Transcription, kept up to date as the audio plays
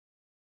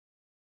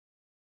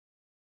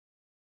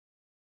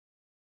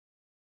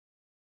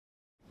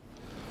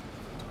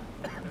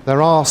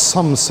There are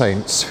some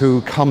saints who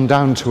come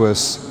down to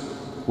us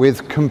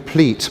with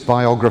complete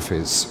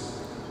biographies.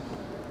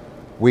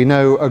 We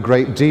know a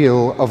great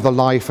deal of the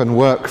life and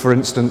work, for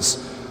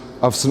instance,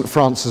 of St.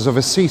 Francis of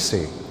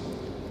Assisi.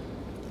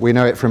 We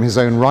know it from his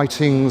own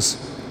writings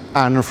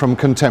and from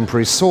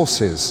contemporary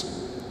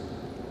sources.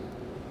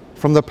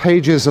 From the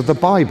pages of the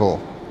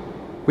Bible,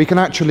 we can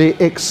actually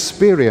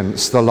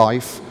experience the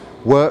life,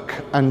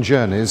 work and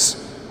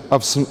journeys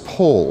of St.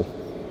 Paul.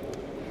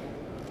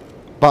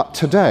 But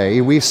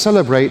today we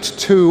celebrate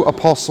two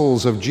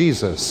apostles of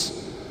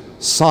Jesus,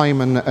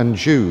 Simon and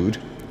Jude,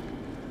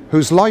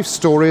 whose life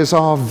stories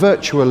are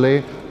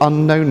virtually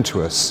unknown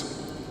to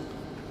us.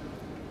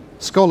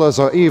 Scholars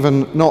are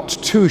even not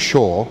too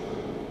sure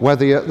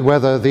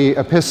whether the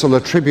epistle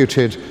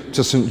attributed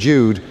to St.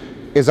 Jude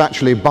is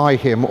actually by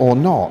him or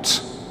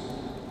not.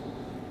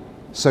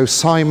 So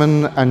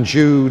Simon and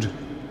Jude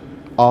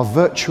are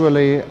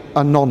virtually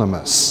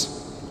anonymous.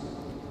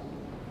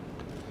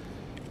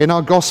 In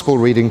our gospel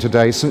reading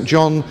today, St.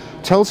 John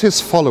tells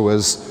his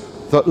followers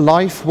that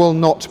life will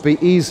not be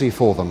easy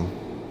for them.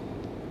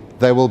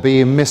 There will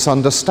be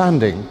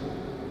misunderstanding.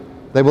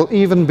 There will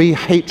even be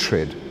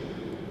hatred,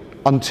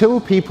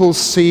 until people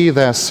see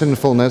their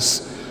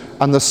sinfulness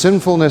and the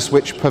sinfulness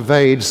which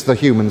pervades the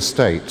human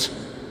state,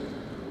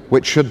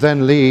 which should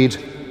then lead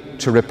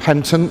to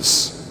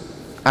repentance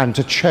and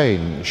to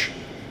change.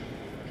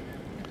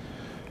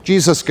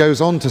 Jesus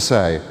goes on to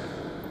say,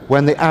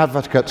 when the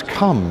Advocate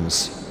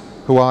comes,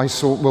 who I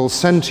will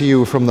send to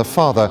you from the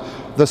Father,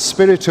 the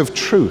Spirit of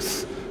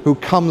truth, who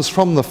comes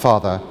from the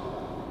Father,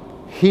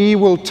 he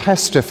will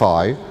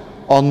testify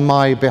on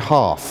my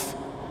behalf.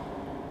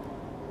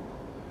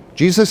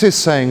 Jesus is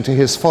saying to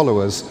his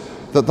followers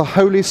that the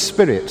Holy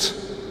Spirit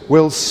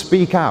will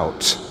speak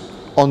out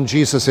on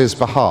Jesus'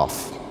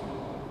 behalf.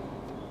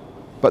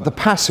 But the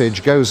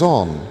passage goes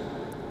on.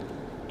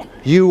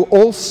 You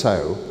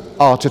also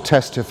are to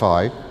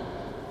testify,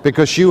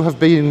 because you have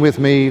been with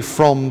me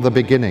from the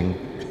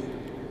beginning.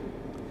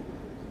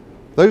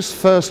 Those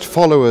first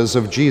followers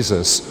of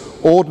Jesus,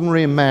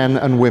 ordinary men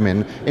and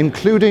women,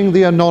 including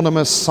the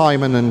anonymous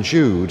Simon and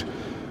Jude,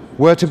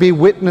 were to be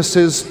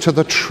witnesses to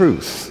the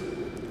truth,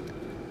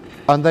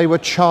 and they were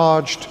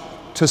charged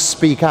to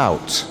speak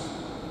out,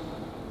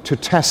 to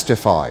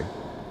testify.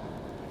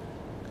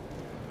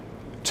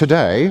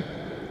 Today,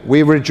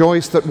 we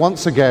rejoice that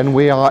once again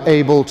we are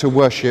able to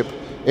worship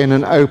in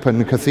an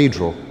open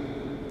cathedral.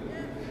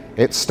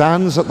 It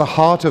stands at the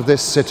heart of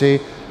this city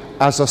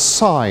as a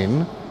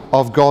sign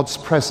of God's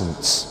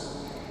presence,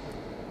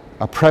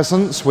 a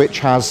presence which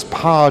has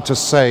power to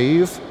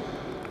save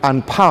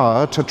and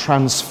power to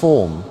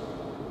transform.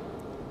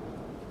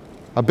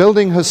 A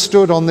building has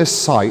stood on this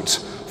site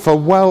for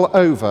well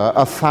over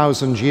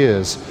 1,000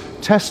 years,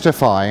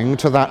 testifying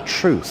to that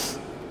truth.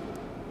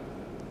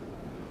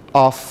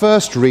 Our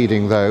first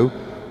reading, though,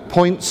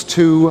 points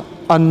to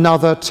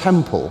another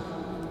temple.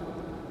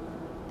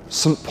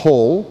 St.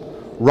 Paul,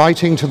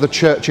 writing to the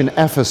church in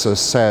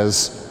Ephesus,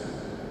 says,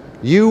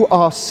 "You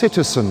are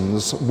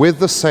citizens with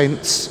the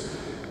saints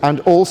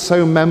and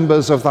also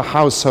members of the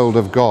household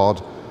of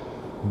God,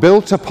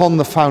 built upon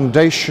the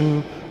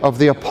foundation of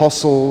the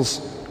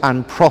apostles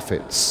and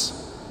prophets."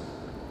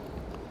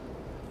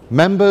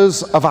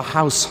 Members of a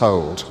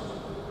household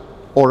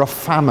or a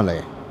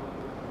family,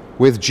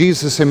 with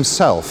Jesus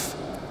himself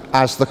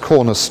as the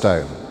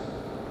cornerstone.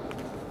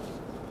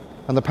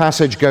 And the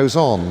passage goes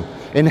on.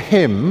 In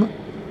him,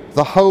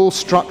 the whole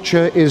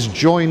structure is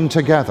joined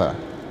together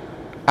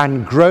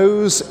and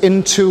grows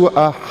into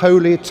a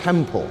holy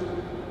temple,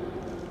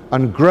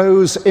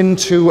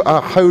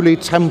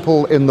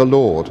 in the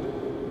Lord,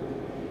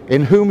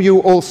 in whom you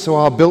also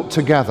are built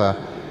together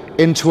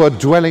into a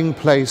dwelling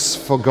place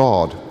for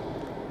God.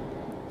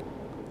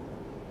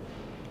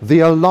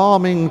 The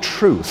alarming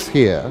truth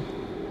here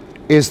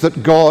is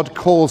that God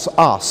calls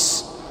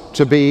us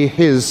to be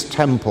his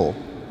temple,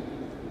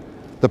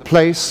 the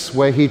place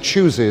where he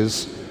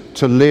chooses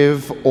to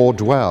live or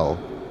dwell.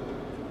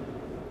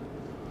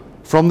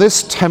 From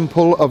this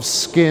temple of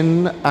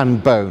skin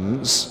and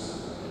bones,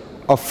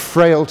 of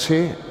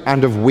frailty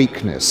and of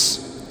weakness,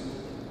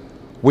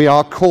 we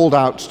are called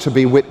out to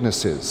be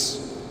witnesses,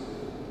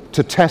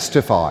 to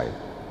testify,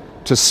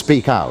 to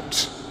speak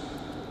out.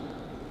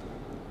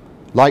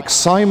 Like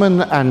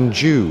Simon and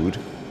Jude,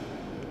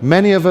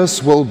 many of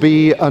us will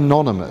be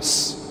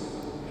anonymous,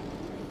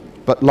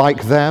 but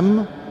like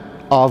them,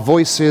 our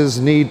voices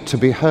need to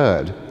be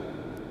heard.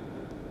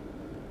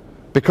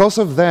 Because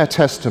of their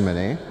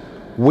testimony,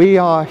 we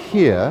are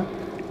here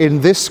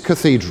in this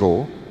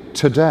cathedral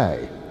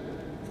today.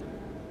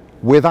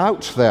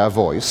 Without their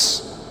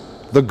voice,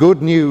 the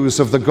good news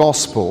of the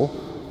gospel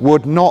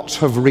would not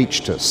have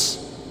reached us.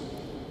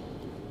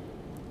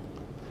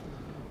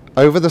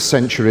 Over the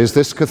centuries,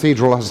 this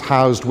cathedral has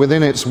housed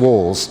within its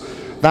walls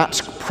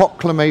that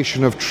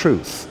proclamation of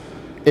truth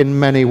in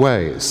many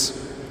ways.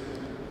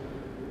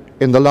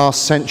 In the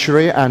last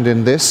century and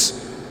in this,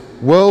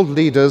 world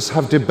leaders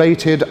have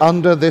debated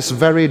under this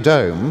very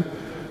dome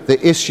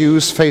the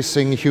issues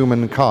facing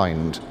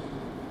humankind,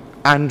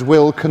 and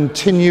will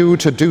continue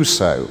to do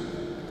so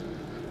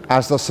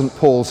as the St.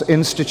 Paul's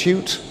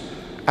Institute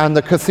and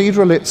the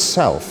Cathedral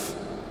itself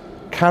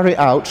carry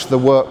out the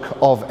work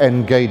of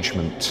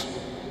engagement.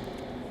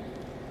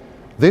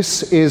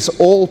 This is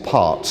all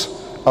part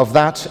of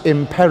that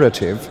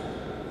imperative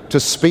to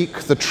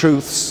speak the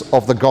truths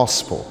of the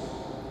gospel.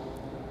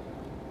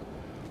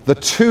 The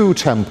two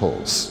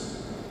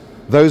temples,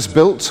 those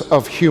built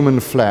of human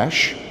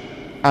flesh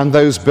and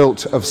those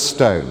built of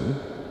stone,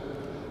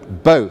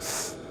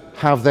 both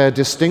have their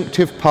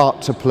distinctive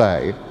part to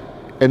play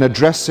in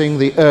addressing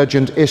the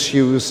urgent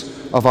issues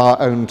of our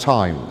own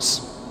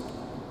times.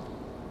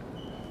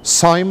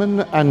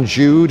 Simon and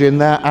Jude, in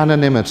their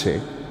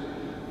anonymity,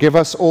 give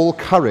us all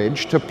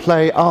courage to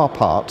play our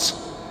part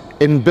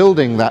in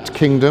building that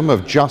kingdom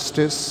of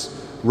justice,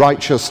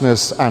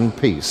 righteousness, and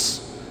peace,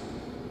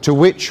 to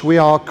which we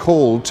are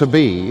called to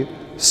be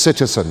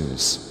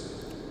citizens.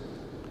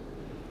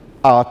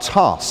 Our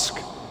task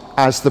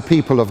as the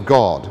people of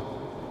God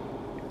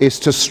is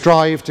to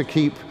strive to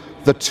keep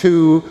the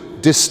two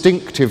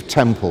distinctive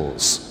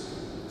temples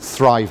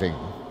thriving.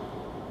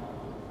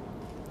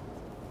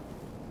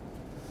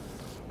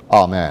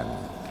 Amen.